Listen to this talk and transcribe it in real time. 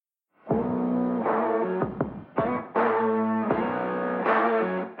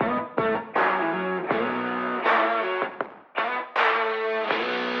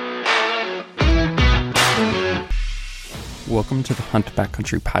welcome to the Hunt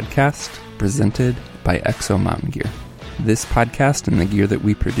Backcountry podcast, presented by Exo Mountain Gear. This podcast and the gear that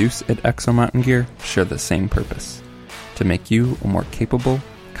we produce at Exo Mountain Gear share the same purpose: to make you a more capable,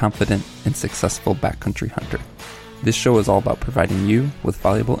 confident, and successful backcountry hunter. This show is all about providing you with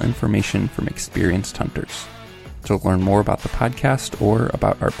valuable information from experienced hunters. To learn more about the podcast or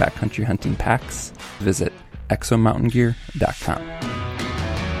about our backcountry hunting packs, visit exomountaingear.com.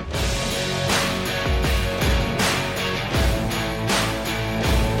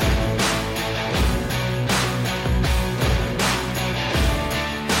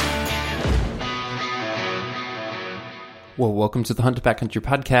 Well, welcome to the Hunt Backcountry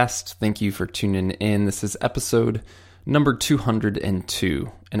podcast. Thank you for tuning in. This is episode number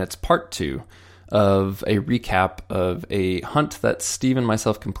 202, and it's part 2 of a recap of a hunt that Steve and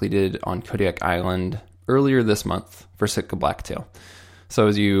myself completed on Kodiak Island earlier this month for Sitka Blacktail. So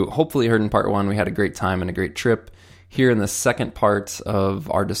as you hopefully heard in part 1, we had a great time and a great trip. Here in the second part of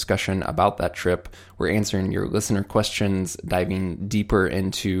our discussion about that trip, we're answering your listener questions, diving deeper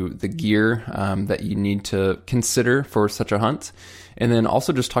into the gear that you need to consider for such a hunt, and then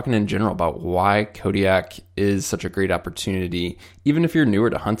also just talking in general about why Kodiak is such a great opportunity. Even if you're newer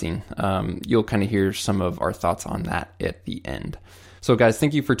to hunting, you'll kind of hear some of our thoughts on that at the end. So guys,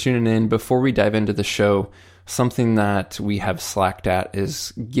 thank you for tuning in. Before we dive into the show, something that we have slacked at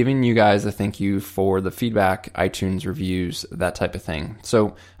is giving you guys a thank you for the feedback, iTunes reviews, that type of thing.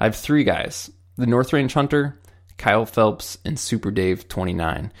 So I have 3 guys: the North Range Hunter, Kyle Phelps, and Super Dave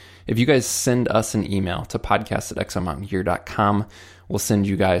 29. If you guys send us an email to podcast@exomountaingear.com, we'll send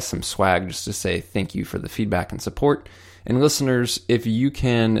you guys some swag just to say thank you for the feedback and support. And listeners, if you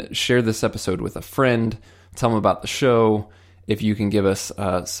can share this episode with a friend, tell them about the show. If you can give us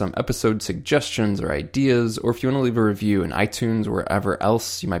some episode suggestions or ideas, or if you want to leave a review in iTunes or wherever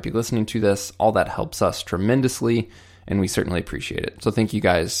else you might be listening to this, all that helps us tremendously, and we certainly appreciate it. So thank you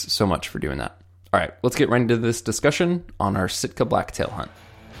guys so much for doing that. All right, let's get right into this discussion on our Sitka Blacktail hunt.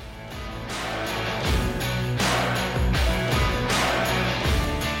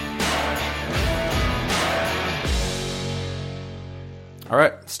 All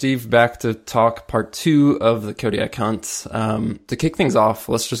right, Steve, back to talk part 2 of the Kodiak hunt. To kick things off,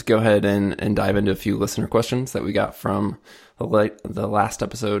 let's just go ahead and dive into a few listener questions that we got from the last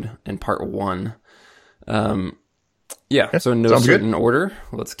episode in part 1. So in no certain order,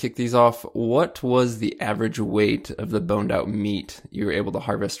 let's kick these off. What was the average weight of the boned out meat you were able to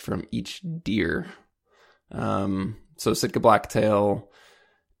harvest from each deer? So Sitka Blacktail,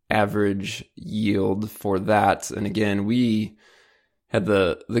 average yield for that. And again, we had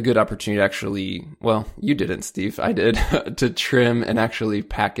the good opportunity to actually, well, you didn't, Steve, I did, to trim and actually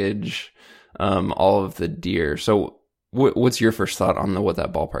package all of the deer. So what's your first thought on what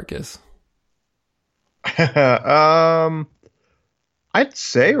that ballpark is? I'd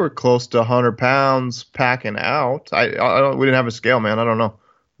say we're close to 100 pounds packing out. We didn't have a scale, man. I don't know.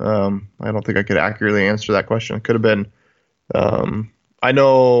 I don't think I could accurately answer that question. It could have been, I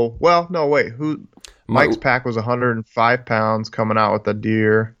know, well, no, wait, Mike's pack was 105 pounds coming out with the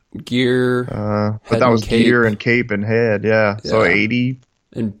deer. Gear. But that was gear and cape and head, yeah. So 80.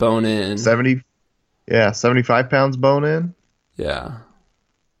 And bone in. 70. Yeah, 75 pounds bone in. Yeah.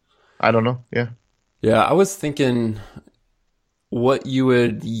 I don't know, yeah. Yeah, I was thinking what you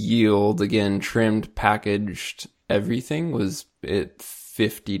would yield, again, trimmed, packaged, everything was at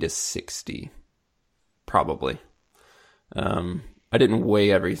 50 to 60, probably. I didn't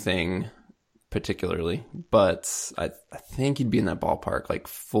weigh everything particularly, but I think you'd be in that ballpark, like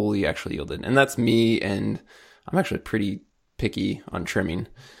fully actually yielded. And that's me, and I'm actually pretty picky on trimming.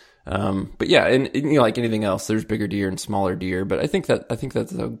 But yeah, and you know, like anything else, there's bigger deer and smaller deer, but I think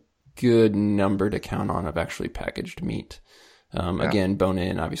that's a good number to count on of actually packaged meat. Again, bone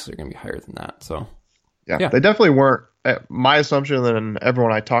in obviously are going to be higher than that. So yeah, they definitely weren't. My assumption, and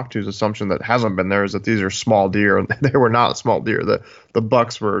everyone I talked to's assumption that hasn't been there, is that these are small deer, and they were not small deer. The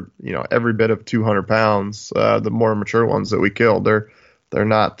bucks were, every bit of 200 pounds. The more mature ones that we killed, they're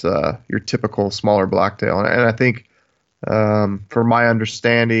not your typical smaller blacktail. And I think, from my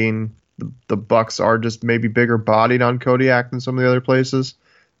understanding, the bucks are just maybe bigger bodied on Kodiak than some of the other places.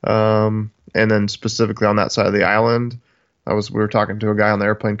 And then specifically on that side of the island, we were talking to a guy on the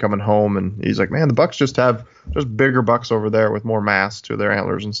airplane coming home, and he's like, man, the bucks just bigger bucks over there with more mass to their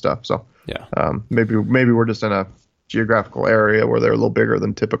antlers and stuff. So yeah, maybe we're just in a geographical area where they're a little bigger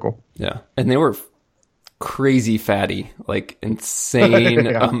than typical. Yeah. And they were crazy fatty, like insane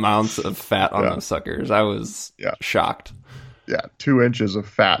amounts of fat on those suckers. I was shocked. Yeah, 2 inches of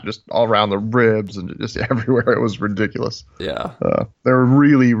fat just all around the ribs and just everywhere. It was ridiculous. Yeah. They were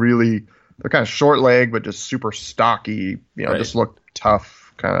really, really they're kind of short leg, but just super stocky, Right. just look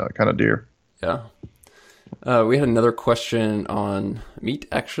tough kind of deer. Yeah. We had another question on meat,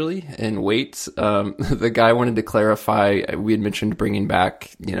 actually, and weight. The guy wanted to clarify, we had mentioned bringing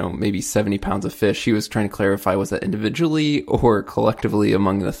back, maybe 70 pounds of fish. He was trying to clarify, was that individually or collectively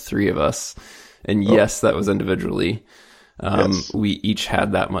among the three of us? And yes, that was individually. Yes. We each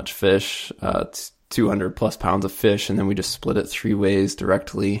had that much fish, 200 plus pounds of fish, and then we just split it three ways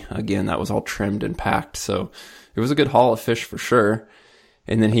directly. Again, that was all trimmed and packed. So it was a good haul of fish for sure.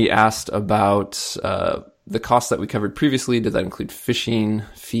 And then he asked about the costs that we covered previously. Did that include fishing,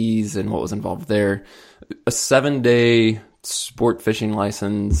 fees, and what was involved there? A 7-day sport fishing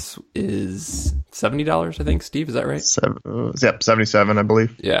license is $70, I think. Steve, is that right? 77, I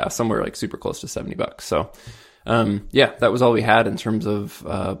believe. Yeah, somewhere like super close to $70. So, that was all we had in terms of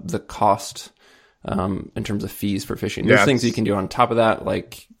the cost, in terms of fees for fishing. There's things you can do on top of that,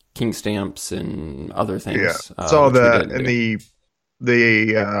 like king stamps and other things. Yeah. So the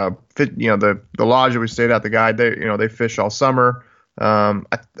lodge that we stayed at, the guide, they fish all summer.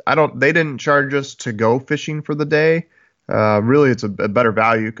 They didn't charge us to go fishing for the day. Really it's a better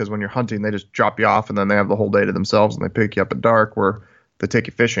value because when you're hunting, they just drop you off and then they have the whole day to themselves and they pick you up at dark, where they take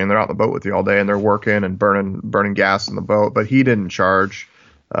you fishing. They're out in the boat with you all day and they're working and burning gas in the boat. But he didn't charge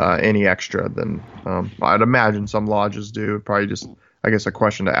any extra than I'd imagine some lodges do. Probably just, I guess, a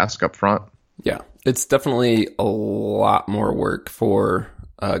question to ask up front. Yeah, it's definitely a lot more work for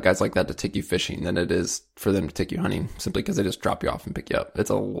guys like that to take you fishing than it is for them to take you hunting, simply because they just drop you off and pick you up.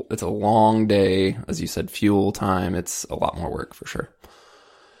 It's a long day, as you said, fuel time. It's a lot more work for sure.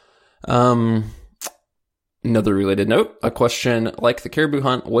 Another related note, a question like the caribou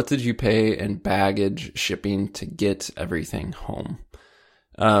hunt, what did you pay in baggage shipping to get everything home?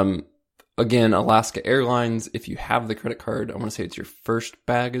 Again, Alaska Airlines, if you have the credit card, I want to say it's your first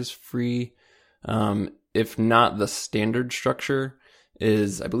bag is free. If not, the standard structure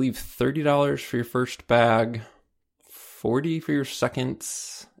is, I believe, $30 for your first bag, $40 for your second,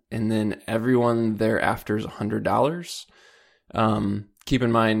 and then everyone thereafter is $100. Keep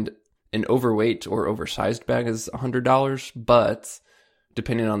in mind, an overweight or oversized bag is $100, but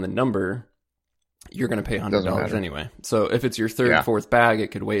depending on the number, you're going to pay $100 anyway. So if it's your third, fourth bag,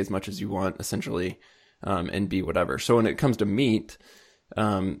 it could weigh as much as you want, essentially, and be whatever. So when it comes to meat,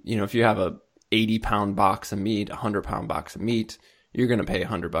 if you have a 80-pound box of meat, a 100-pound box of meat, you're going to pay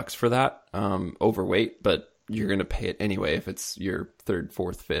 $100 for that, overweight, but you're going to pay it anyway if it's your third,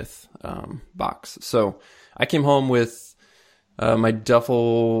 fourth, fifth box. So I came home with my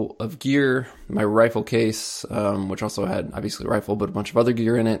duffel of gear, my rifle case, which also had obviously a rifle, but a bunch of other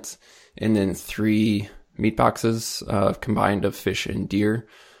gear in it, and then 3 meat boxes combined of fish and deer.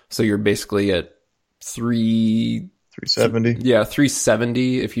 So you're basically at 370. Yeah,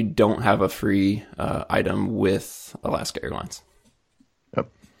 370 if you don't have a free item with Alaska Airlines.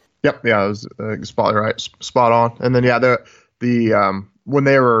 Yep. Yeah, it was spot on. And then the when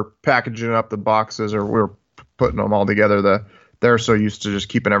they were packaging up the boxes, or we were putting them all together, they're so used to just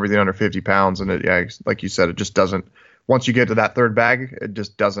keeping everything under 50 pounds, and like you said, it just doesn't. Once you get to that third bag, it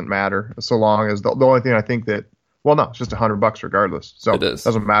just doesn't matter. So long as the only thing I think that, well, no, it's just $100 regardless. So it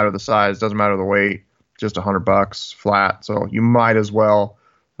doesn't matter the size, doesn't matter the weight, just $100 flat. So you might as well.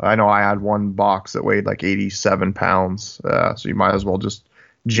 I know I had one box that weighed like 87 pounds. So you might as well just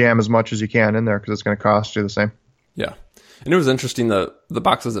jam as much as you can in there because it's going to cost you the same. Yeah. And it was interesting, the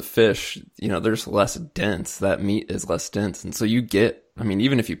boxes of fish, they're just less dense. That meat is less dense. And so you get,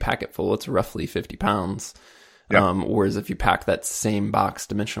 even if you pack it full, it's roughly 50 pounds. Yep. Whereas if you pack that same box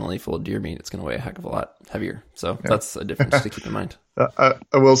dimensionally full of deer meat, it's going to weigh a heck of a lot heavier. So that's a difference to keep in mind. I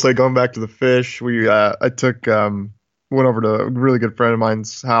will say, going back to the fish, I took, went over to a really good friend of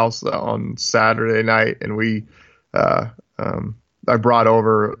mine's house on Saturday night, and I brought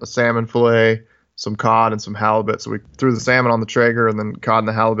over a salmon fillet, some cod, and some halibut. So we threw the salmon on the Traeger, and then cod and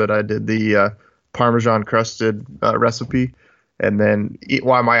the halibut, I did the Parmesan crusted recipe. And then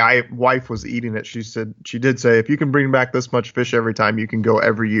while my wife was eating it, she did say, if you can bring back this much fish every time, you can go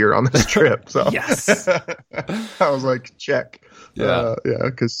every year on this trip. So yes, I was like, check. Yeah,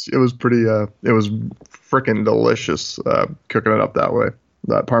 because it was it was freaking delicious cooking it up that way.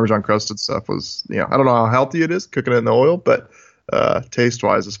 That Parmesan crusted stuff was, I don't know how healthy it is cooking it in the oil, but taste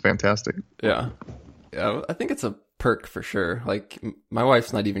wise, it's fantastic. Yeah, I think it's a perk for sure. Like, my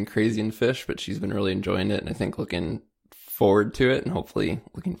wife's not even crazy in fish, but she's been really enjoying it, and I think looking forward to it, and hopefully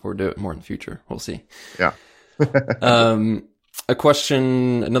looking forward to it more in the future. We'll see. Yeah. A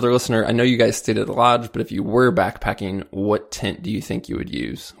question, another listener, I know you guys stayed at the lodge, but if you were backpacking, what tent do you think you would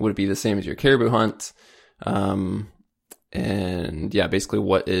use? Would it be the same as your caribou hunt? And yeah, basically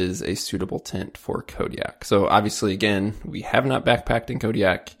what is a suitable tent for Kodiak. So obviously, again, we have not backpacked in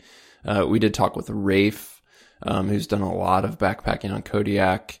Kodiak. We did talk with Rafe, who's done a lot of backpacking on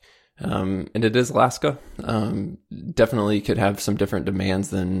Kodiak. And it is Alaska. Definitely could have some different demands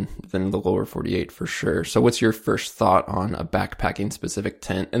than the lower 48 for sure. So what's your first thought on a backpacking specific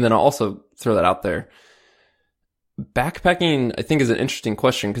tent? And then I'll also throw that out there. Backpacking, I think, is an interesting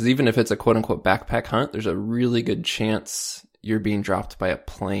question because even if it's a quote unquote backpack hunt, there's a really good chance you're being dropped by a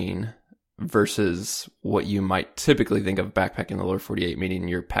plane versus what you might typically think of backpacking in the lower 48, meaning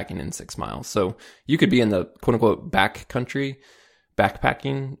you're packing in 6 miles. So you could be in the quote unquote back country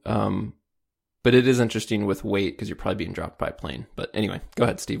backpacking. But it is interesting with weight because you're probably being dropped by a plane. But anyway, go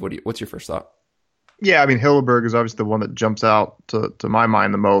ahead, Steve. What's your first thought? Yeah, I mean, Hilleberg is obviously the one that jumps out to my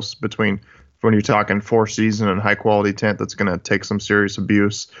mind the most between when you're talking 4-season and high quality tent that's going to take some serious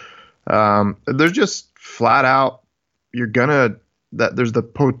abuse. There's just flat out, there's the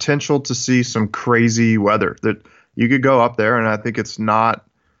potential to see some crazy weather that you could go up there. And I think it's not,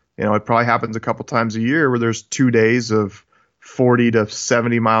 it probably happens a couple times a year where there's 2 days of 40 to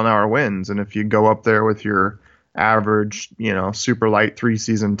 70 mile an hour winds. And if you go up there with your average, super light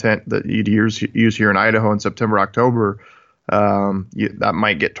 3-season tent that you'd use here in Idaho in September, October, that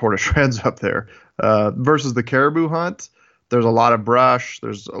might get tore to shreds up there. Versus the caribou hunt, there's a lot of brush,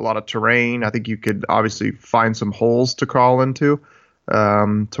 there's a lot of terrain. I think you could obviously find some holes to crawl into,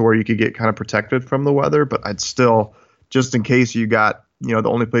 to where you could get kind of protected from the weather. But I'd still, just in case you got, the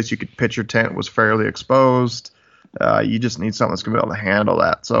only place you could pitch your tent was fairly exposed, you just need something that's going to be able to handle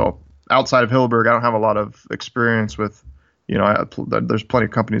that. So outside of Hilleberg, I don't have a lot of experience with, there's plenty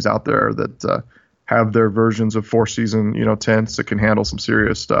of companies out there that have their versions of 4-season, tents that can handle some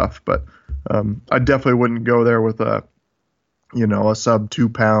serious stuff. But I definitely wouldn't go there with a sub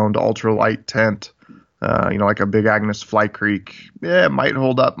 2-pound ultralight tent, like a Big Agnes Fly Creek. Yeah, it might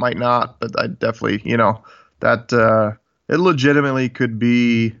hold up, might not, but I definitely, that it legitimately could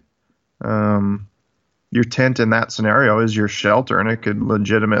be your tent in that scenario is your shelter, and it could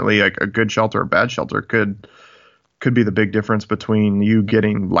legitimately, like a good shelter or bad shelter could be the big difference between you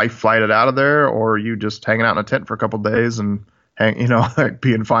getting life flighted out of there or you just hanging out in a tent for a couple of days and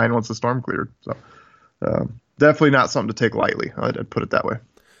being fine once the storm cleared. So definitely not something to take lightly. I'd put it that way.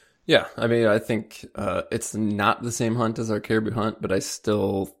 Yeah, I mean, I think it's not the same hunt as our caribou hunt, but I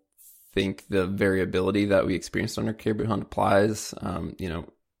still think the variability that we experienced on our caribou hunt applies.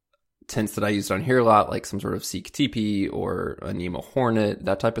 Tents that I used on here a lot, like some sort of Seek teepee or a Nemo Hornet,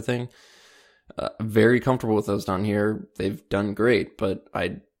 that type of thing. Very comfortable with those down here. They've done great, but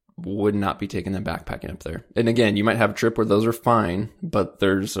I would not be taking them backpacking up there. And again, you might have a trip where those are fine, but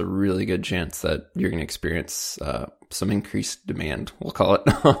there's a really good chance that you're going to experience some increased demand, we'll call it,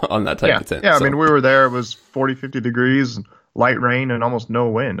 on that type of tent. Yeah, so. I mean, we were there, it was 40, 50 degrees, light rain, and almost no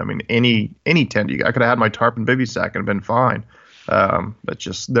wind. I mean, any tent, I could have had my tarp and bivy sack and been fine. But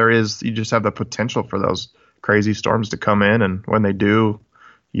you just have the potential for those crazy storms to come in, and when they do,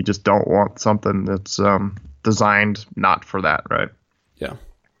 you just don't want something that's designed not for that, right? Yeah.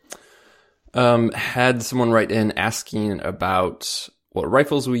 Had someone write in asking about what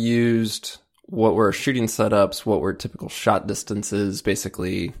rifles we used, what were our shooting setups, what were typical shot distances,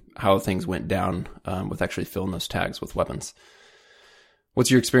 basically how things went down with actually filling those tags with weapons. What's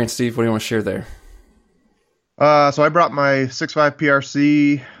your experience, Steve? What do you want to share there? So I brought my 6.5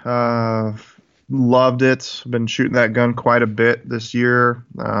 PRC, loved it. Been shooting that gun quite a bit this year.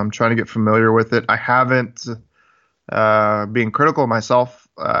 I'm trying to get familiar with it. I haven't, being critical of myself,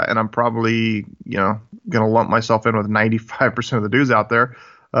 and I'm probably, going to lump myself in with 95% of the dudes out there.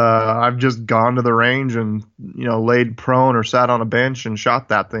 I've just gone to the range and, laid prone or sat on a bench and shot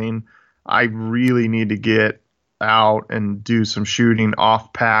that thing. I really need to get out and do some shooting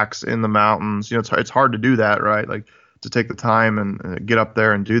off packs in the mountains. It's hard to do that, right? Like to take the time and get up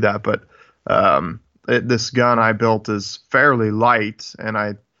there and do that. But this gun I built is fairly light, and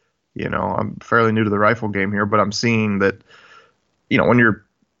I'm fairly new to the rifle game here, but I'm seeing that, when you're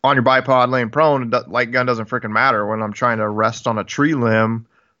on your bipod laying prone, light gun doesn't freaking matter. When I'm trying to rest on a tree limb,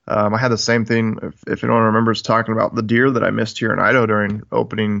 I had the same thing, if anyone remembers talking about the deer that I missed here in Idaho during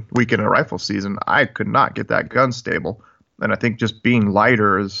opening weekend of rifle season. I could not get that gun stable, and I think just being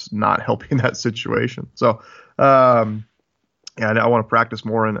lighter is not helping that situation. So, I want to practice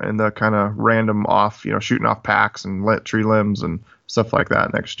more in the kind of random off, shooting off packs and tree limbs and stuff like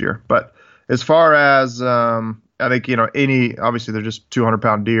that next year. But as far as, I think, obviously they're just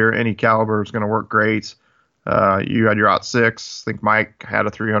 200-pound deer, any caliber is going to work great. You had your .6. I think Mike had a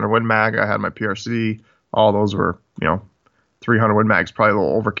 300 Win Mag. I had my PRC. All those were, 300 Win Mags, probably a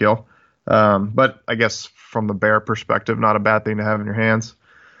little overkill. But I guess from the bear perspective, not a bad thing to have in your hands.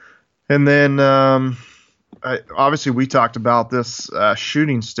 And then obviously we talked about this.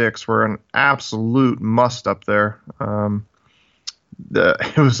 Shooting sticks were an absolute must up there. I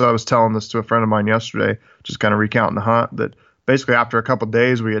was telling this to a friend of mine yesterday, just kind of recounting the hunt, that basically after a couple of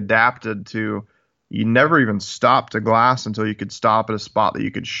days we adapted to, you never even stopped to glass until you could stop at a spot that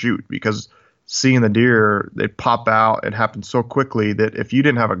you could shoot, because seeing the deer, they'd pop out. It happened so quickly that if you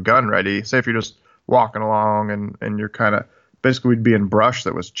didn't have a gun ready, say if you're just walking along and you're kind of, basically we'd be in brush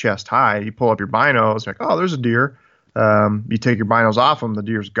that was chest high, you pull up your binos, like, oh, there's a deer. You take your binos off them, the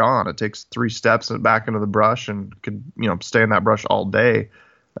deer's gone. It takes 3 steps back into the brush and could, stay in that brush all day.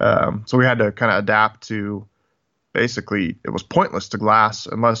 So we had to kind of adapt to, basically it was pointless to glass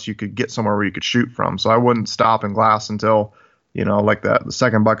unless you could get somewhere where you could shoot from. So I wouldn't stop and glass until, like the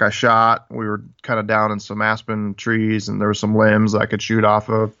second buck I shot, we were kind of down in some aspen trees and there were some limbs I could shoot off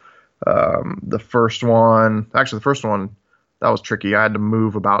of. The first one, that was tricky. I had to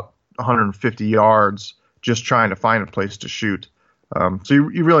move about 150 yards just trying to find a place to shoot. So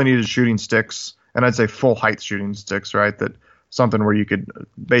you really needed shooting sticks, and I'd say full height shooting sticks, right? That something where you could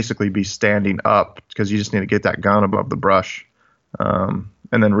basically be standing up, because you just need to get that gun above the brush. And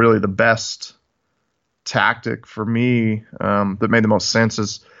then really the best tactic for me that made the most sense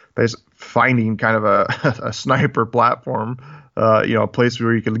is finding kind of a sniper platform, a place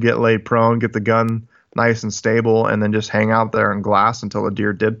where you could get laid prone, get the gun nice and stable, and then just hang out there and glass until a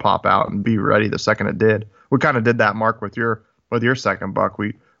deer did pop out and be ready the second it did. We kind of did that, Mark, with your second buck.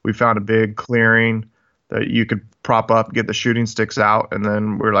 We found a big clearing that you could prop up, get the shooting sticks out, and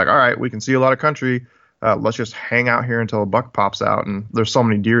then we were like, all right, we can see a lot of country. Let's just hang out here until a buck pops out. And there's so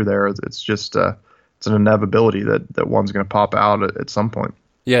many deer there. It's just it's an inevitability that one's going to pop out at some point.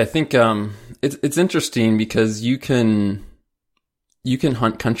 Yeah, I think it's interesting because you can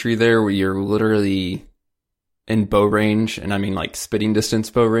hunt country there where you're literally in bow range, and I mean like spitting distance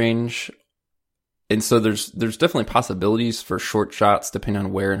bow range. And so there's definitely possibilities for short shots depending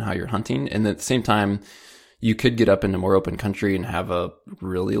on where and how you're hunting. And at the same time, you could get up into more open country and have a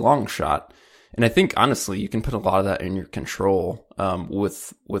really long shot. And I think honestly, you can put a lot of that in your control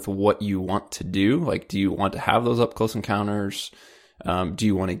with what you want to do. Like, do you want to have those up close encounters? Do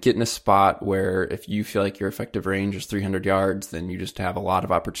you want to get in a spot where if you feel like your effective range is 300 yards, then you just have a lot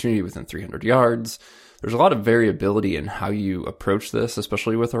of opportunity within 300 yards? There's a lot of variability in how you approach this,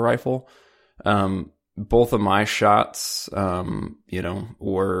 especially with a rifle. Both of my shots,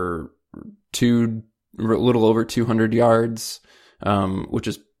 were a little over 200 yards, which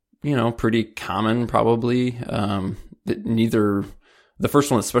is, pretty common probably. The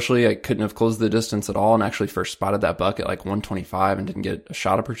first one especially, I couldn't have closed the distance at all and actually first spotted that buck at like 125 and didn't get a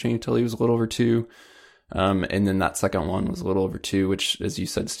shot opportunity until he was a little over 2. And then that second one was a little over 2, which, as you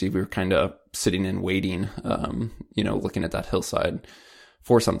said, Steve, we were kind of sitting and waiting, looking at that hillside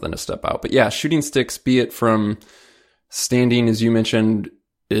for something to step out. But yeah, shooting sticks, be it from standing, as you mentioned,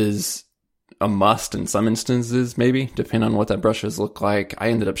 is a must in some instances, maybe, depending on what that brushes look like. I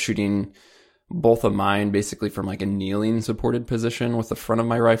ended up shooting both of mine basically from like a kneeling supported position with the front of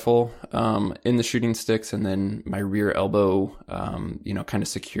my rifle in the shooting sticks, and then my rear elbow, kind of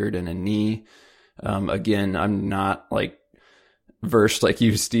secured in a knee. Again, I'm not like versed like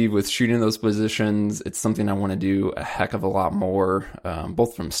you, Steve, with shooting those positions. It's something I want to do a heck of a lot more,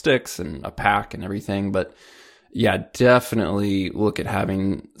 both from sticks and a pack and everything. But yeah, definitely look at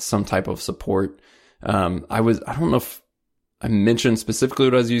having some type of support. I don't know if I mentioned specifically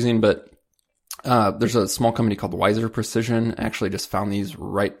what I was using, but there's a small company called Wiser Precision. I actually just found these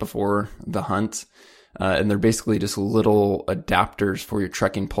right before the hunt. And they're basically just little adapters for your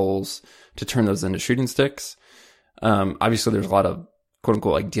trekking poles to turn those into shooting sticks. Obviously there's a lot of quote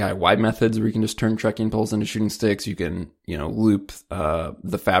unquote like DIY methods where you can just turn trekking poles into shooting sticks. You can, loop,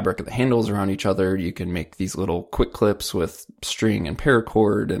 the fabric of the handles around each other. You can make these little quick clips with string and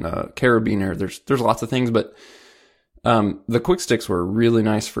paracord and a carabiner. There's lots of things, but the quick sticks were really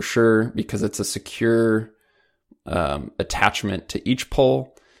nice for sure because it's a secure attachment to each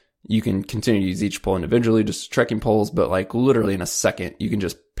pole. You can continue to use each pole individually, just trekking poles, but like literally in a second, you can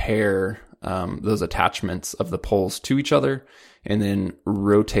just pair those attachments of the poles to each other and then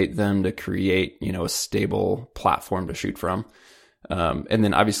rotate them to create, a stable platform to shoot from. And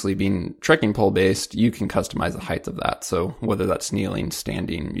then obviously being trekking pole based, you can customize the height of that. So whether that's kneeling,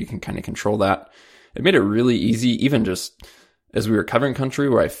 standing, you can kind of control that. It made it really easy, even just as we were covering country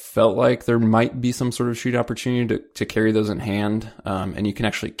where I felt like there might be some sort of shoot opportunity to carry those in hand. And you can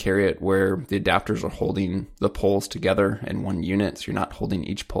actually carry it where the adapters are holding the poles together in one unit. So you're not holding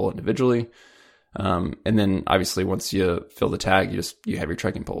each pole individually. And then obviously once you fill the tag, you have your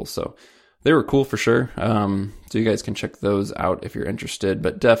trekking poles. So they were cool for sure. So you guys can check those out if you're interested,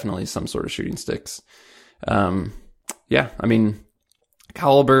 but definitely some sort of shooting sticks. Yeah, I mean,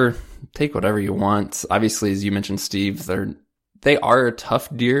 caliber, take whatever you want. Obviously, as you mentioned, Steve, they are a tough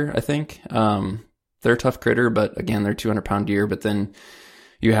deer, I think. They're a tough critter, but again, they're 200-pound deer. But then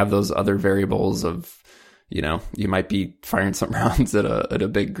you have those other variables of, you know, you might be firing some rounds at a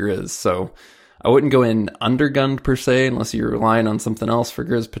big grizz. So I wouldn't go in undergunned per se, unless you're relying on something else for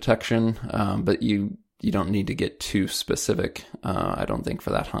grizz protection. But you don't need to get too specific, I don't think, for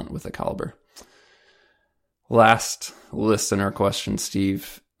that hunt with a caliber. Last listener question,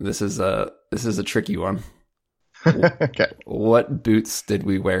 Steve. This is a tricky one. Okay. What boots did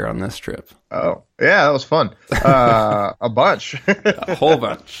we wear on this trip? Oh, yeah, that was fun. A bunch. A whole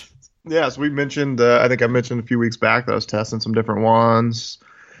bunch. Yeah, so we mentioned, I think I mentioned a few weeks back that I was testing some different ones.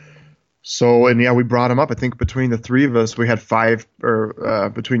 So, and yeah, we brought them up. I think between the three of us, we had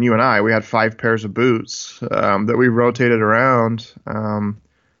between you and I, we had 5 pairs of boots that we rotated around.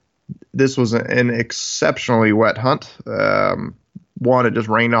 This was an exceptionally wet hunt. One, it just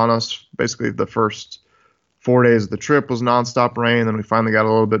rained on us. Basically, the first 4 days of the trip was nonstop rain. Then we finally got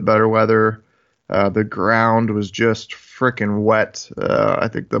a little bit better weather. The ground was just freaking wet. I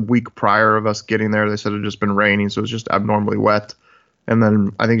think the week prior of us getting there, they said it had just been raining, so it was just abnormally wet. And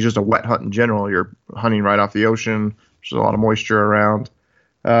then I think just a wet hunt in general. You're hunting right off the ocean. There's a lot of moisture around.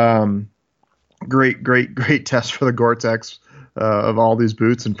 Great test for the Gore-Tex of all these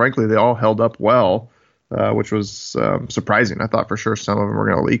boots. And frankly, they all held up well, which was surprising. I thought for sure some of them were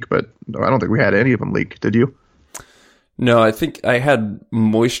going to leak, but I don't think we had any of them leak. Did you? No, I think I had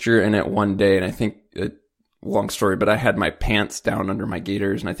moisture in it one day, and I think, long story, but I had my pants down under my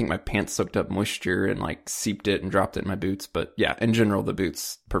gaiters, and I think my pants soaked up moisture and like seeped it and dropped it in my boots. But yeah, in general, the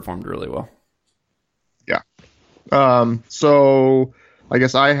boots performed really well. Yeah. So I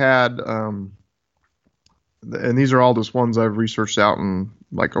guess I had, and these are all just ones I've researched out and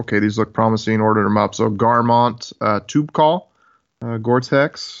like, okay, these look promising, ordered them up. So Garmont Tube Call,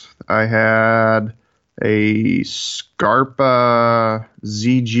 Gore-Tex. I had a Scarpa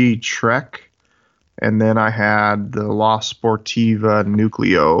ZG Trek, and then I had the La Sportiva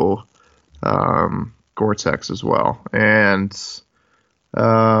Nucleo Gore-Tex as well. And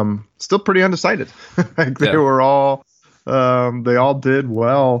still pretty undecided. Like they were all, they all did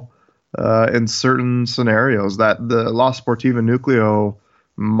well in certain scenarios. That the La Sportiva Nucleo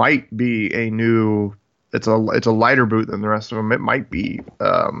might be a new, it's a lighter boot than the rest of them. It might be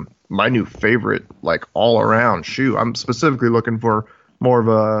my new favorite, like all around shoe. I'm specifically looking for more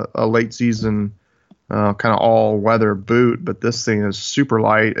of a late season kind of all weather boot, but this thing is super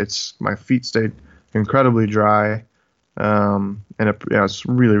light. My feet stayed incredibly dry, and it's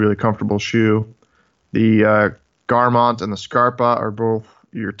really, really comfortable shoe. The Garmont and the Scarpa are both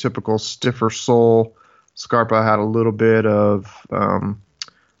your typical stiffer sole. Scarpa had a little bit of,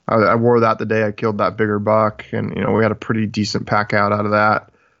 I wore that the day I killed that bigger buck, and we had a pretty decent pack out of that.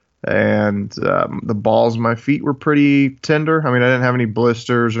 And the balls of my feet were pretty tender. I mean, I didn't have any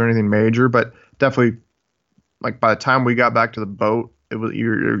blisters or anything major, but definitely, like by the time we got back to the boat, it was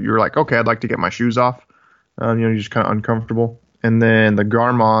you're like, okay, I'd like to get my shoes off. You're just kind of uncomfortable. And then the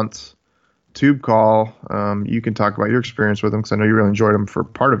Garmont Tube Call, you can talk about your experience with them because I know you really enjoyed them for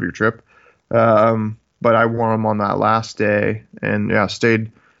part of your trip. But I wore them on that last day, and yeah,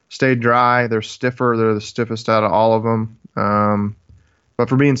 stayed dry. They're stiffer. They're the stiffest out of all of them. But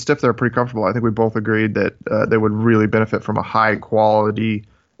for being stiff, they're pretty comfortable. I think we both agreed that they would really benefit from a high quality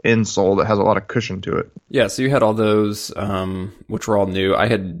insole that has a lot of cushion to it. Yeah, so you had all those, which were all new. I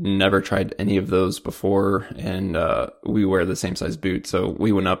had never tried any of those before, and we wear the same size boot, so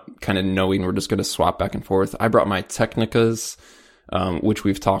we went up kind of knowing we're just going to swap back and forth. I brought my Technicas, which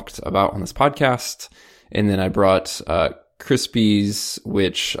we've talked about on this podcast, and then I brought Crispies,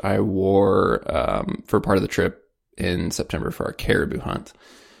 which I wore for part of the trip in September for our caribou hunt.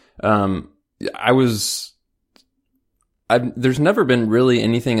 There's never been really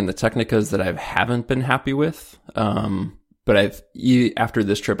anything in the Technicas that I haven't been happy with. But after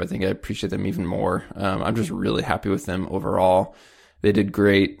this trip, I think I appreciate them even more. I'm just really happy with them overall. They did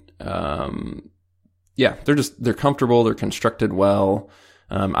great. They're comfortable. They're constructed well.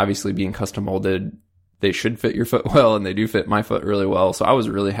 Obviously being custom molded, they should fit your foot well, and they do fit my foot really well. So I was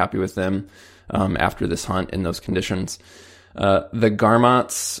really happy with them after this hunt in those conditions. The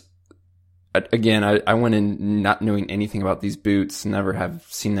Garmonts, again, I went in not knowing anything about these boots, never have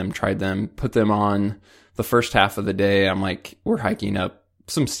seen them, tried them, put them on the first half of the day. I'm like, we're hiking up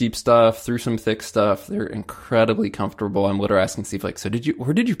some steep stuff, through some thick stuff. They're incredibly comfortable. I'm literally asking Steve, like, so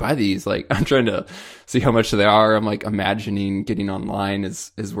where did you buy these? Like, I'm trying to see how much they are. I'm like imagining getting online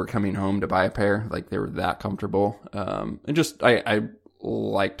as we're coming home to buy a pair. Like, they were that comfortable. And just, I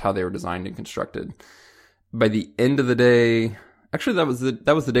liked how they were designed and constructed. By the end of the day, actually, that was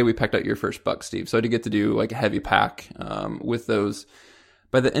the day we packed out your first buck, Steve. So I did get to do like a heavy pack, with those.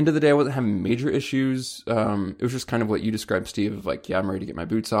 By the end of the day, I wasn't having major issues. It was just kind of what you described, Steve, of like, yeah, I'm ready to get my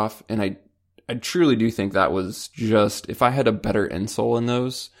boots off. And I truly do think that was just, if I had a better insole in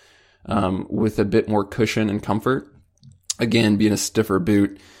those, with a bit more cushion and comfort, again, being a stiffer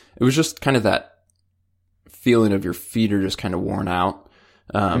boot, it was just kind of that feeling of your feet are just kind of worn out.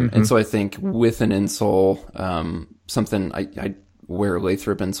 And so I think with an insole, something I wear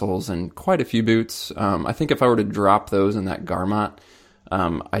Lathrop insoles in quite a few boots. I think if I were to drop those in that Garmot,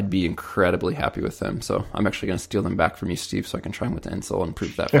 I'd be incredibly happy with them. So I'm actually going to steal them back from you, Steve, so I can try them with the insole and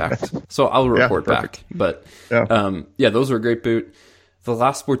prove that fact. So I'll report back. But those were a great boot. The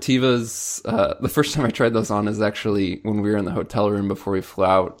La Sportivas, the first time I tried those on is actually when we were in the hotel room before we flew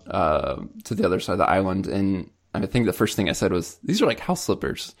out to the other side of the island. And I think the first thing I said was, these are like house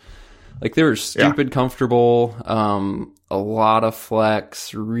slippers. Like, they were stupid comfortable, a lot of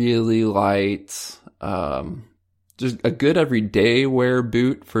flex, really light, just a good everyday wear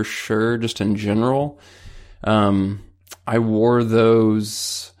boot for sure, just in general. I wore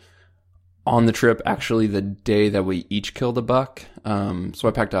those on the trip, actually, the day that we each killed a buck. So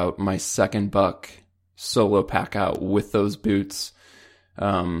I packed out my second buck solo pack out with those boots,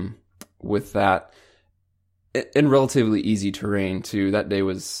 with that, in relatively easy terrain too. That day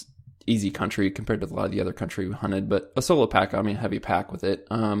was easy country compared to a lot of the other country we hunted, but a solo pack, I mean, heavy pack with it.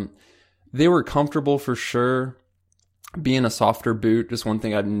 They were comfortable for sure. Being a softer boot, just one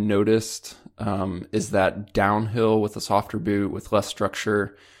thing I've noticed is that downhill with a softer boot with less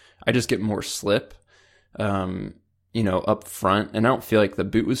structure, I just get more slip, up front. And I don't feel like the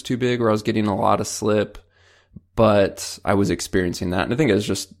boot was too big or I was getting a lot of slip, but I was experiencing that. And I think it was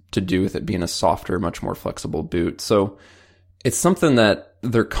just to do with it being a softer, much more flexible boot. So it's something that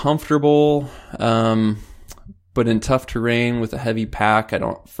they're comfortable, but in tough terrain with a heavy pack,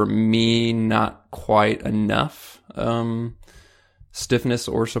 for me, not quite enough stiffness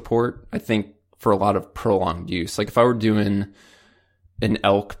or support, I think, for a lot of prolonged use. Like, if I were doing an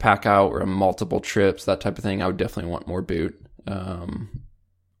elk pack out or a multiple trips, that type of thing, I would definitely want more boot.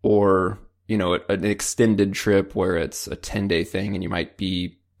 Or, an extended trip where it's a 10-day thing and you might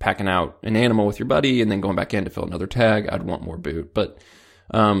be packing out an animal with your buddy and then going back in to fill another tag, I'd want more boot. But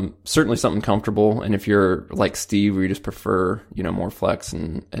certainly something comfortable. And if you're like Steve, where you just prefer, more flex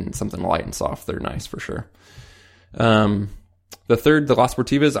and something light and soft, they're nice for sure. The third, the La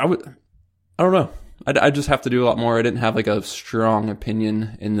Sportivas, I don't know. I just have to do a lot more. I didn't have like a strong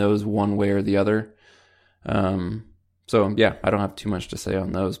opinion in those one way or the other. So yeah, I don't have too much to say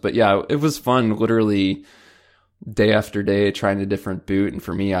on those, but yeah, it was fun. Literally day after day, trying a different boot. And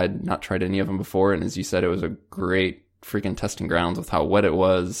for me, I'd not tried any of them before. And as you said, it was a great freaking testing grounds with how wet it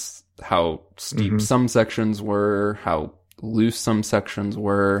was, how steep some sections were, how loose some sections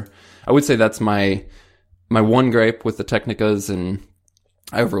were. I would say that's my one gripe with the Technicas, and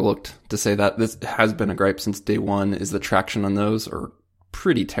I overlooked to say that this has been a gripe since day one, is the traction on those are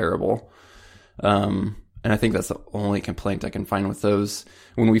pretty terrible. And I think that's the only complaint I can find with those.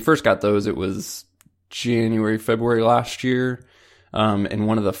 When we first got those, it was January, February last year. And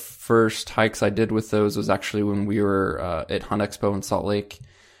one of the first hikes I did with those was actually when we were at Hunt Expo in Salt Lake,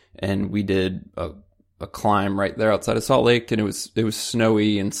 and we did a climb right there outside of Salt Lake, and it was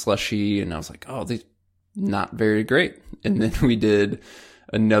snowy and slushy, and I was like, oh, these not very great. And then we did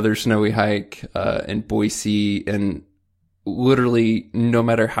another snowy hike in Boise, and literally no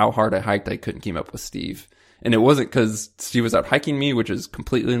matter how hard I hiked, I couldn't keep up with Steve. And it wasn't because Steve was out hiking me, which is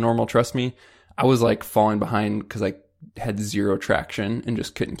completely normal, trust me. I was like falling behind because I had zero traction and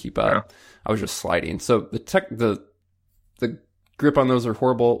just couldn't keep up. Yeah. I was just sliding. So the grip on those are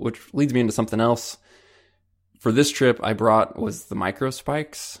horrible, which leads me into something else. For this trip, I brought was the micro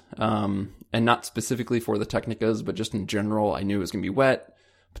spikes, and not specifically for the Technicas, but just in general. I knew it was going to be wet,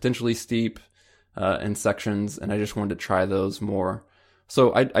 potentially steep in sections, and I just wanted to try those more.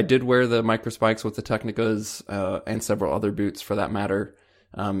 So I did wear the micro spikes with the Technicas and several other boots for that matter,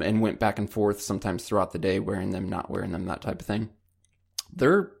 and went back and forth sometimes throughout the day, wearing them, not wearing them, that type of thing.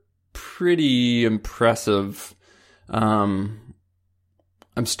 They're pretty impressive. I'm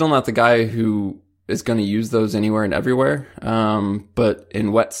still not the guy who is going to use those anywhere and everywhere, but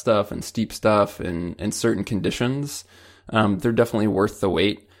in wet stuff and steep stuff and in certain conditions, they're definitely worth the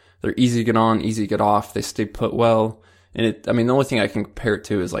wait. They're easy to get on, easy to get off. They stay put well. And the only thing I can compare it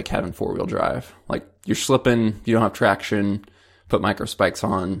to is like having 4-wheel drive. Like you're slipping, you don't have traction, put micro spikes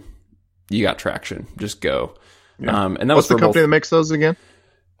on, you got traction, just go. Yeah. And that What's was the company that makes those again?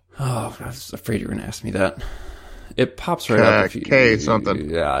 Oh, I was afraid you were going to ask me that. It pops right up. If you, K something.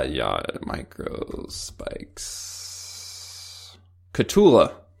 Yeah, micro spikes.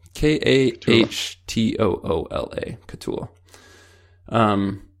 Katula. Kahtoola. Katula.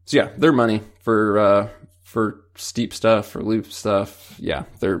 So yeah, they're money for steep stuff, for loop stuff. Yeah,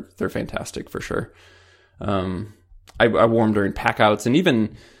 they're fantastic for sure. I wore them during packouts, and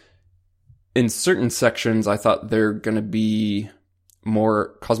even in certain sections, I thought they're going to be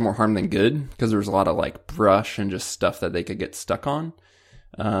cause more harm than good, because there was a lot of like brush and just stuff that they could get stuck on.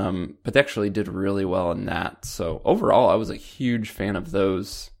 But they actually did really well in that. So overall, I was a huge fan of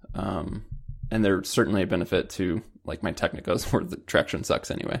those. And they're certainly a benefit to like my Technicos, where the traction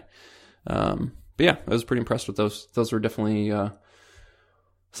sucks anyway. But yeah, I was pretty impressed with those. Those were definitely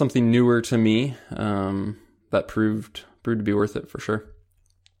something newer to me, that proved to be worth it for sure.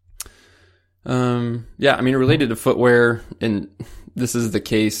 Yeah, related to footwear, and this is the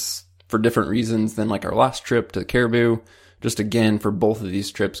case for different reasons than like our last trip to the Caribou. Just again, for both of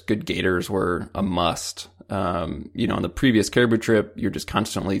these trips, good gaiters were a must. On the previous Caribou trip, you're just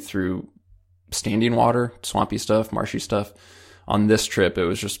constantly through standing water, swampy stuff, marshy stuff. On this trip, it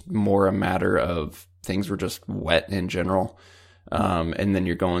was just more a matter of things were just wet in general. And then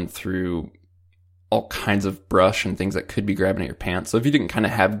you're going through all kinds of brush and things that could be grabbing at your pants. So if you didn't kind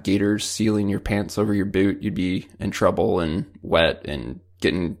of have gaiters sealing your pants over your boot, you'd be in trouble and wet and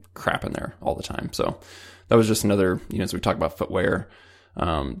getting crap in there all the time. So that was just another, as we talk about footwear,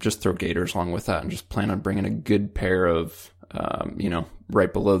 just throw gaiters along with that, and just plan on bringing a good pair of,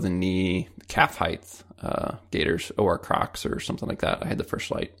 right below the knee, calf height, gaiters, or Crocs or something like that. I had the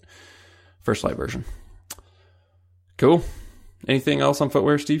First Light version. Cool. Anything else on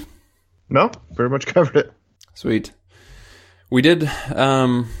footwear, Steve? No, very much covered it. Sweet. We did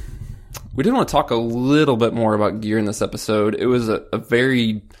want to talk a little bit more about gear in this episode. It was a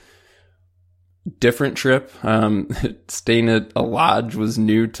very different trip. Staying at a lodge was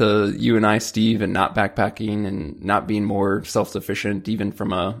new to you and I, Steve, and not backpacking and not being more self-sufficient, even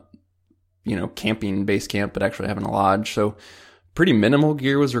from a, camping base camp, but actually having a lodge. So pretty minimal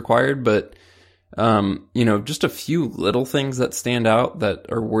gear was required, but just a few little things that stand out that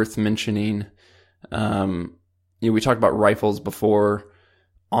are worth mentioning. We talked about rifles before.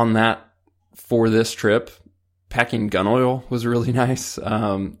 On that, for this trip, packing gun oil was really nice.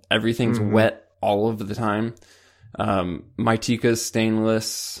 Everything's wet all of the time. My Tikka's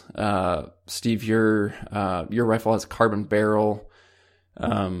stainless. Steve, your rifle has a carbon barrel.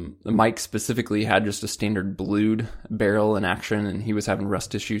 Mike specifically had just a standard blued barrel in action, and he was having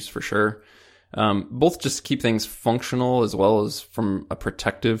rust issues for sure. Both just keep things functional as well as from a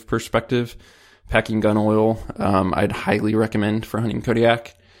protective perspective. Packing gun oil, I'd highly recommend for hunting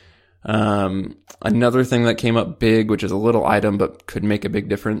Kodiak. Another thing that came up big, which is a little item but could make a big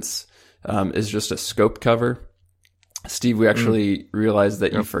difference, is just a scope cover. Steve, we actually realized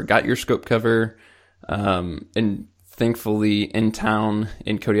that you forgot your scope cover, and thankfully in town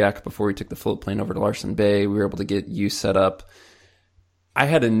in Kodiak, before we took the float plane over to Larson Bay, we were able to get you set up. I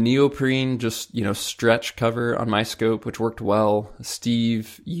had a neoprene, just, stretch cover on my scope, which worked well.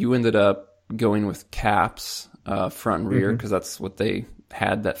 Steve, you ended up going with caps, front and rear, because that's what they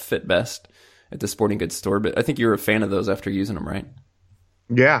had that fit best at the sporting goods store. But I think you were a fan of those after using them, right?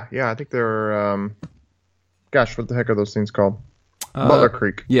 Yeah. I think they're, what the heck are those things called? Butler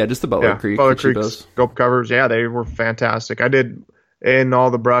Creek. Yeah, just the Butler Creek. Butler Creek scope covers. Yeah, they were fantastic. I did, in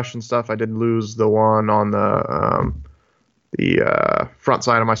all the brush and stuff, I did lose the one on the front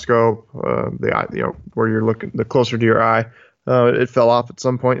side of my scope, where you're looking the closer to your eye. It fell off at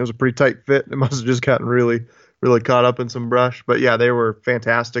some point. It was a pretty tight fit. It must have just gotten really, really caught up in some brush. But yeah, they were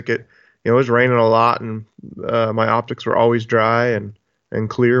fantastic. It was raining a lot, and my optics were always dry and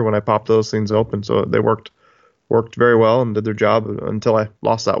clear when I popped those things open. So they worked very well and did their job until I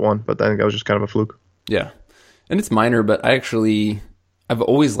lost that one. But then it was just kind of a fluke. Yeah, and it's minor, but I've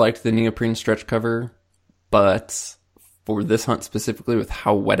always liked the neoprene stretch cover, but for this hunt specifically, with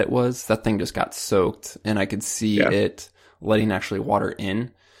how wet it was, that thing just got soaked, and I could see it letting actually water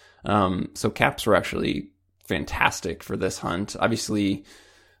in. So caps were actually fantastic for this hunt. Obviously,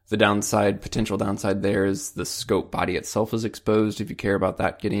 the potential downside there is the scope body itself is exposed. If you care about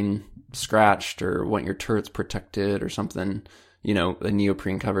that getting scratched or want your turrets protected or something, a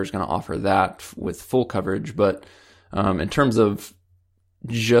neoprene cover is going to offer that with full coverage. But in terms of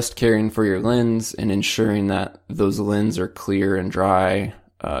just caring for your lens and ensuring that those lenses are clear and dry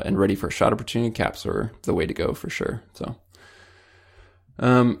and ready for a shot opportunity, caps are the way to go for sure. So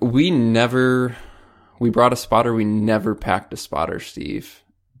we brought a spotter. We never packed a spotter, Steve.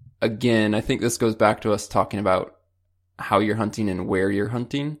 Again, I think this goes back to us talking about how you're hunting and where you're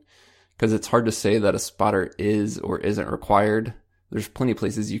hunting, because it's hard to say that a spotter is or isn't required. There's plenty of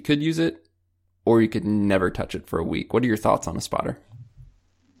places you could use it, or you could never touch it for a week. What are your thoughts on a spotter?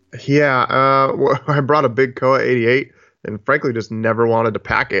 Yeah, I brought a big Koa 88 and frankly just never wanted to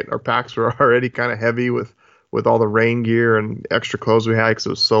pack it. Our packs were already kind of heavy with all the rain gear and extra clothes we had because it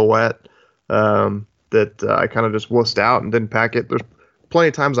was so wet that I kind of just wussed out and didn't pack it. There's plenty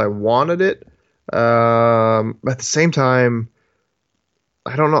of times I wanted it. At the same time,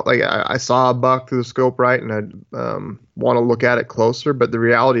 I don't know, like I saw a buck through the scope, right, and I want to look at it closer, but the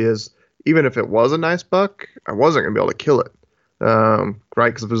reality is, even if it was a nice buck, I wasn't going to be able to kill it, right,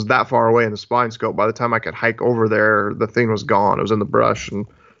 because if it was that far away in the spine scope, by the time I could hike over there, the thing was gone. It was in the brush and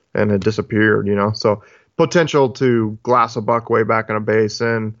it disappeared, so potential to glass a buck way back in a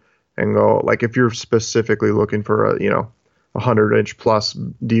basin and go, like if you're specifically looking for a 100-inch plus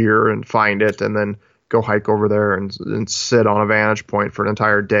deer and find it and then go hike over there and sit on a vantage point for an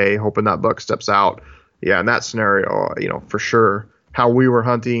entire day, hoping that buck steps out. Yeah, in that scenario, for sure, how we were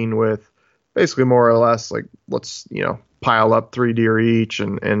hunting with basically more or less like, let's, pile up 3 deer each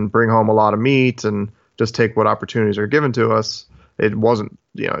and bring home a lot of meat and just take what opportunities are given to us. It wasn't,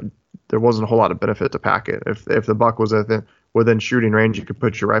 there wasn't a whole lot of benefit to pack it. If the buck was within shooting range, you could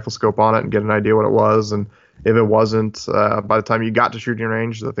put your rifle scope on it and get an idea what it was. And if it wasn't, by the time you got to shooting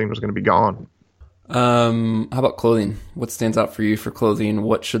range, the thing was going to be gone. How about clothing? What stands out for you for clothing?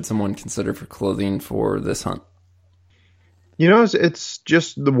 What should someone consider for clothing for this hunt? It's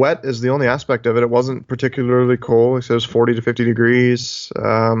just the wet is the only aspect of it. It wasn't particularly cold. It was 40 to 50 degrees.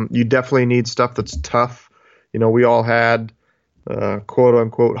 You definitely need stuff that's tough. We all had quote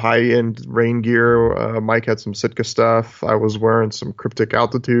unquote high end rain gear. Mike had some Sitka stuff. I was wearing some Cryptic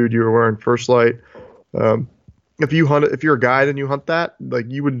Altitude. You were wearing First Light. If you're a guide and you hunt that, like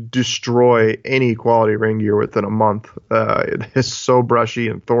you would destroy any quality rain gear within a month. It is so brushy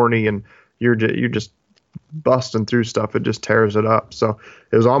and thorny, and you're just busting through stuff. It just tears it up. So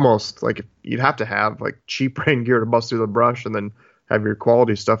it was almost like you'd have to have like cheap rain gear to bust through the brush, and then have your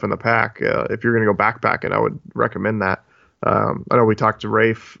quality stuff in the pack. If you're going to go backpacking, I would recommend that. I know we talked to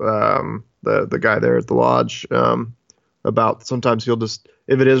Rafe, the guy there at the lodge, about sometimes he'll just,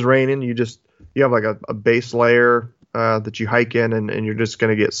 if it is raining, you have like a base layer that you hike in and you're just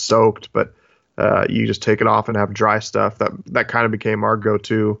going to get soaked, but you just take it off and have dry stuff. That kind of became our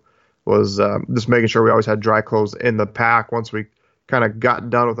go-to, was just making sure we always had dry clothes in the pack. Once we kind of got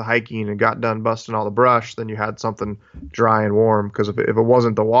done with the hiking and got done busting all the brush, then you had something dry and warm, because if it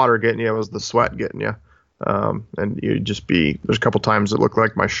wasn't the water getting you, it was the sweat getting you. And you'd just there's a couple times it looked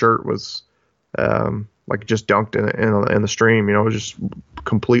like my shirt was like just dunked in the stream. It was just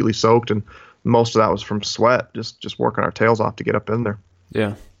completely soaked, and most of that was from sweat, just working our tails off to get up in there.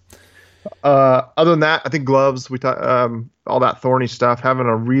 Yeah. Other than that, I think gloves, all that thorny stuff, having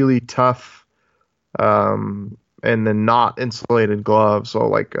a really tough, and then not insulated glove. So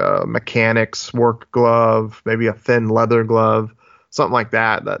like a mechanics work glove, maybe a thin leather glove, something like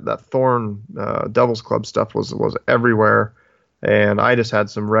that. That thorn, devil's club stuff was everywhere. And I just had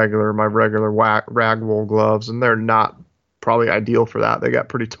my regular rag wool gloves, and they're not probably ideal for that. They got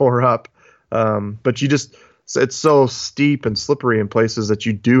pretty tore up. But it's so steep and slippery in places that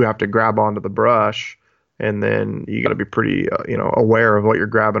you do have to grab onto the brush, and then you got to be pretty, aware of what you're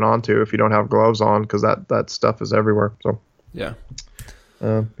grabbing onto if you don't have gloves on, because that stuff is everywhere. So yeah,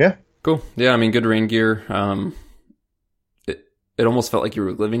 yeah, cool. Yeah, I mean, good rain gear. It almost felt like you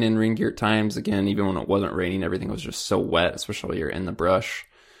were living in rain gear at times. Again, even when it wasn't raining, everything was just so wet, especially when you're in the brush.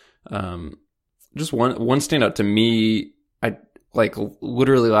 Just one standout to me. I like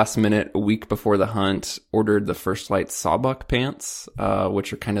literally last minute, a week before the hunt, ordered the First Light Sawbuck pants,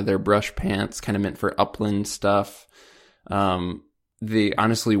 which are kind of their brush pants, kind of meant for upland stuff. They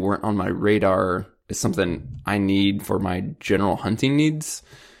honestly weren't on my radar as something I need for my general hunting needs.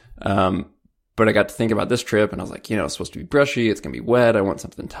 But I got to think about this trip, and I was like, it's supposed to be brushy. It's going to be wet. I want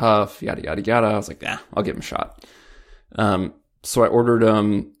something tough, yada, yada, yada. I was like, I'll give them a shot. So I ordered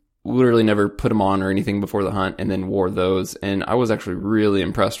them, literally never put them on or anything before the hunt, and then wore those. And I was actually really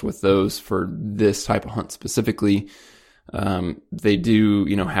impressed with those for this type of hunt specifically. They do,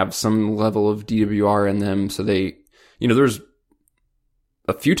 have some level of DWR in them. So they, there's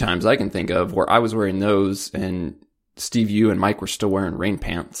a few times I can think of where I was wearing those and Steve, you and Mike were still wearing rain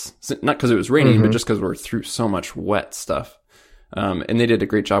pants. So, not because it was raining, but just because we're through so much wet stuff. And they did a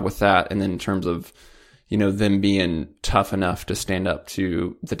great job with that. And then in terms of, them being tough enough to stand up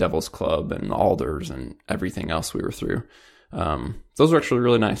to the Devil's Club and the alders and everything else we were through. Those were actually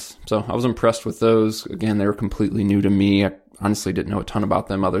really nice. So I was impressed with those. Again, they were completely new to me. I honestly didn't know a ton about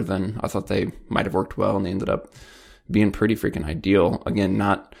them other than I thought they might have worked well, and they ended up being pretty freaking ideal. Again,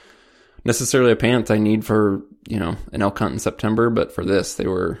 not necessarily a pant I need for, an elk hunt in September, but for this, they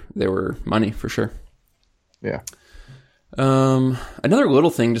were money for sure. Yeah. Another little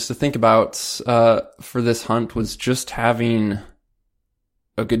thing just to think about, for this hunt was just having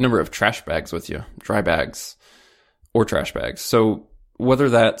a good number of trash bags with you, dry bags or trash bags. So whether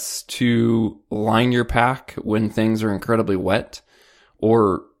that's to line your pack when things are incredibly wet,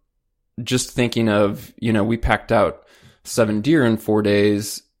 or just thinking of, we packed out 7 deer in 4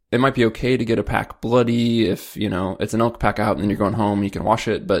 days. It might be okay to get a pack bloody if, it's an elk pack out and then you're going home, you can wash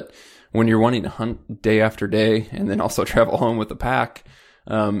it. But when you're wanting to hunt day after day and then also travel home with the pack,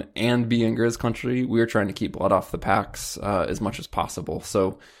 and be in grizz country, we were trying to keep blood off the packs, as much as possible.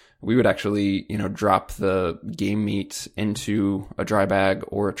 So we would actually, drop the game meat into a dry bag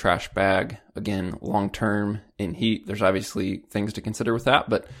or a trash bag. Again, long-term in heat, there's obviously things to consider with that,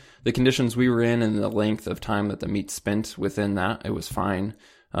 but the conditions we were in and the length of time that the meat spent within that, it was fine.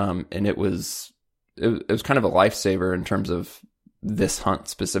 And it was kind of a lifesaver in terms of this hunt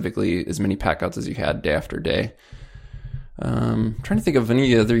specifically, as many packouts as you had day after day. Trying to think of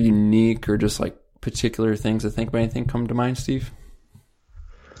any other unique or just like particular things to think about. Anything come to mind, Steve?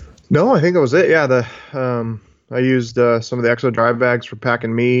 No, I think that was it. Yeah, I used some of the extra dry bags for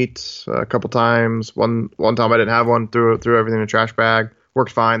packing meat a couple times. One time I didn't have one, threw everything in a trash bag.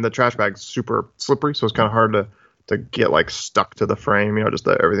 Worked fine. The trash bag's super slippery, so it's kind of hard to get like stuck to the frame. Just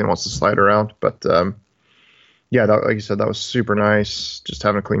that everything wants to slide around. But yeah, like you said, that was super nice. Just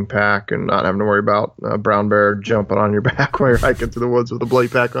having a clean pack and not having to worry about a brown bear jumping on your back while you're hiking through the woods with a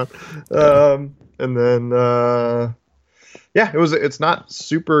blade pack on. And then. Yeah, it's not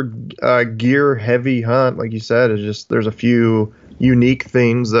super gear heavy hunt, like you said. It's just there's a few unique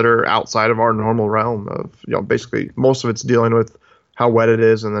things that are outside of our normal realm of, basically most of it's dealing with how wet it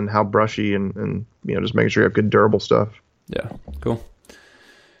is and then how brushy and just making sure you have good durable stuff. Yeah, cool.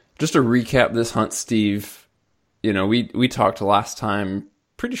 Just to recap this hunt, Steve, we talked last time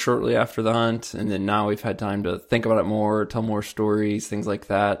pretty shortly after the hunt, and then now we've had time to think about it more, tell more stories, things like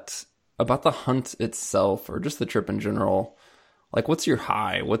that. About the hunt itself, or just the trip in general, like what's your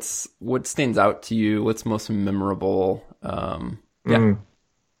high? What stands out to you? What's most memorable?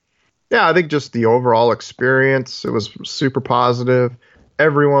 Yeah, I think just the overall experience. It was super positive.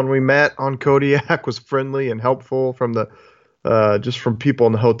 Everyone we met on Kodiak was friendly and helpful. From just from people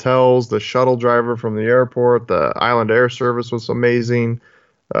in the hotels, the shuttle driver from the airport, the island air service was amazing.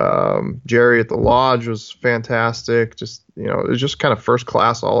 Jerry at the lodge was fantastic. Just, it was just kind of first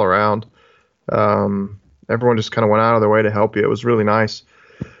class all around. Everyone just kind of went out of their way to help you. It was really nice.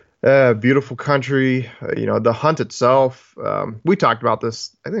 Beautiful country. The hunt itself, we talked about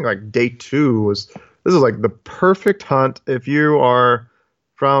this, I think like day 2 this is like the perfect hunt if you are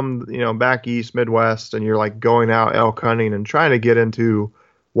from, back east, Midwest, and you're like going out elk hunting and trying to get into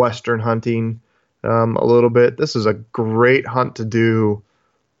Western hunting, a little bit. This is a great hunt to do,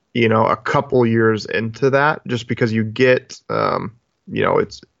 a couple years into that, just because you get,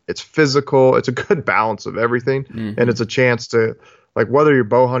 it's physical. It's a good balance of everything. Mm-hmm. And it's a chance to, like, whether you're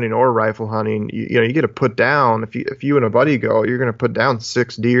bow hunting or rifle hunting, you get to put down, if you and a buddy go, you're going to put down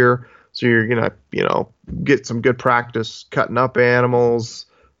 6 deer. So you're going to, get some good practice cutting up animals,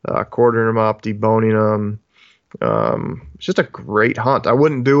 quartering them up, deboning them. It's just a great hunt. I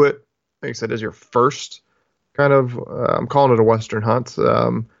wouldn't do it, like I said, as your first kind of, I'm calling it a Western hunt.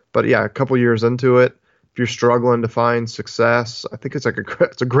 But yeah, a couple years into it, if you're struggling to find success, I think it's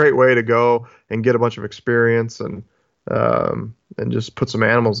a great way to go and get a bunch of experience and just put some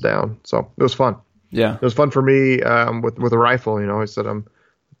animals down. So it was fun. Yeah, it was fun for me with a rifle. I said I'm,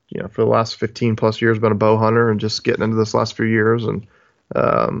 for the last 15 plus years been a bow hunter and just getting into this last few years, and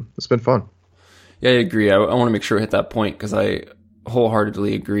it's been fun. Yeah, I agree. I want to make sure I hit that point because I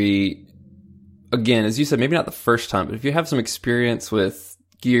wholeheartedly agree. Again, as you said, maybe not the first time, but if you have some experience with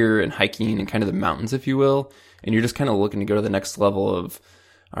gear and hiking and kind of the mountains, if you will, and you're just kind of looking to go to the next level of,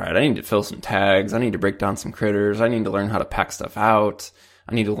 all right, I need to fill some tags, I need to break down some critters, I need to learn how to pack stuff out,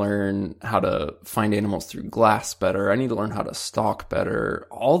 I need to learn how to find animals through glass better, I need to learn how to stalk better,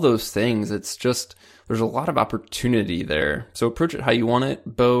 all those things. It's just, there's a lot of opportunity there. So approach it how you want it,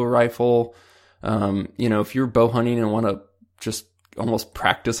 bow, rifle. If you're bow hunting and want to just almost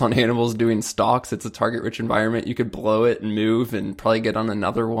practice on animals doing stalks, it's a target rich environment. You could blow it and move and probably get on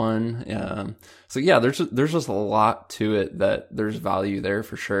another one. So yeah, there's just a lot to it that there's value there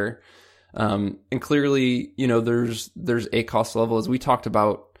for sure. And clearly, there's a cost level, as we talked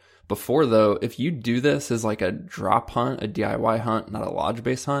about before, though. If you do this as like a drop hunt, a DIY hunt, not a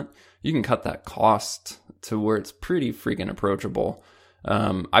lodge-based hunt, you can cut that cost to where it's pretty freaking approachable.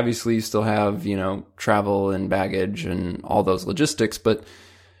 Obviously you still have, travel and baggage and all those logistics, but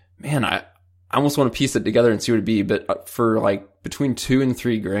man, I almost want to piece it together and see what it'd be. But for like between $2,000 and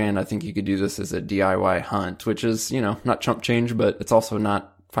 $3,000, I think you could do this as a DIY hunt, which is, not chump change, but it's also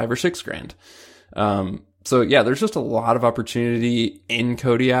not $5,000 or $6,000. So yeah, there's just a lot of opportunity in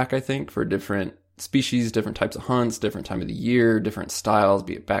Kodiak, I think, for different species, different types of hunts, different time of the year, different styles,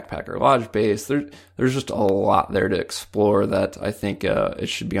 be it backpack or lodge based. There's just a lot there to explore that I think it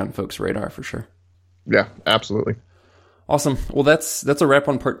should be on folks' radar for sure. Yeah, absolutely. Awesome. Well, that's a wrap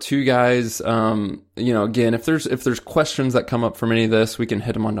on part 2, guys. Again, if there's questions that come up from any of this, we can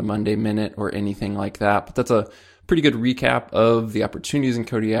hit them on the Monday Minute or anything like that. But that's a pretty good recap of the opportunities in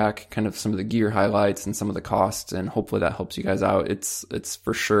Kodiak, kind of some of the gear highlights and some of the costs, and hopefully that helps you guys out. It's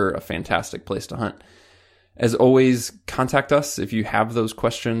for sure a fantastic place to hunt. As always, contact us if you have those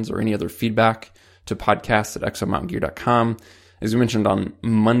questions or any other feedback to podcast@exomountaingear.com. As we mentioned on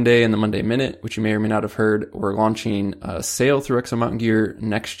Monday in the Monday Minute, which you may or may not have heard, we're launching a sale through Exo Mountain Gear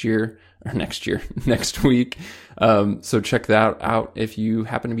next week. So check that out if you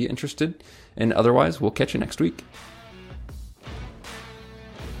happen to be interested. And otherwise, we'll catch you next week.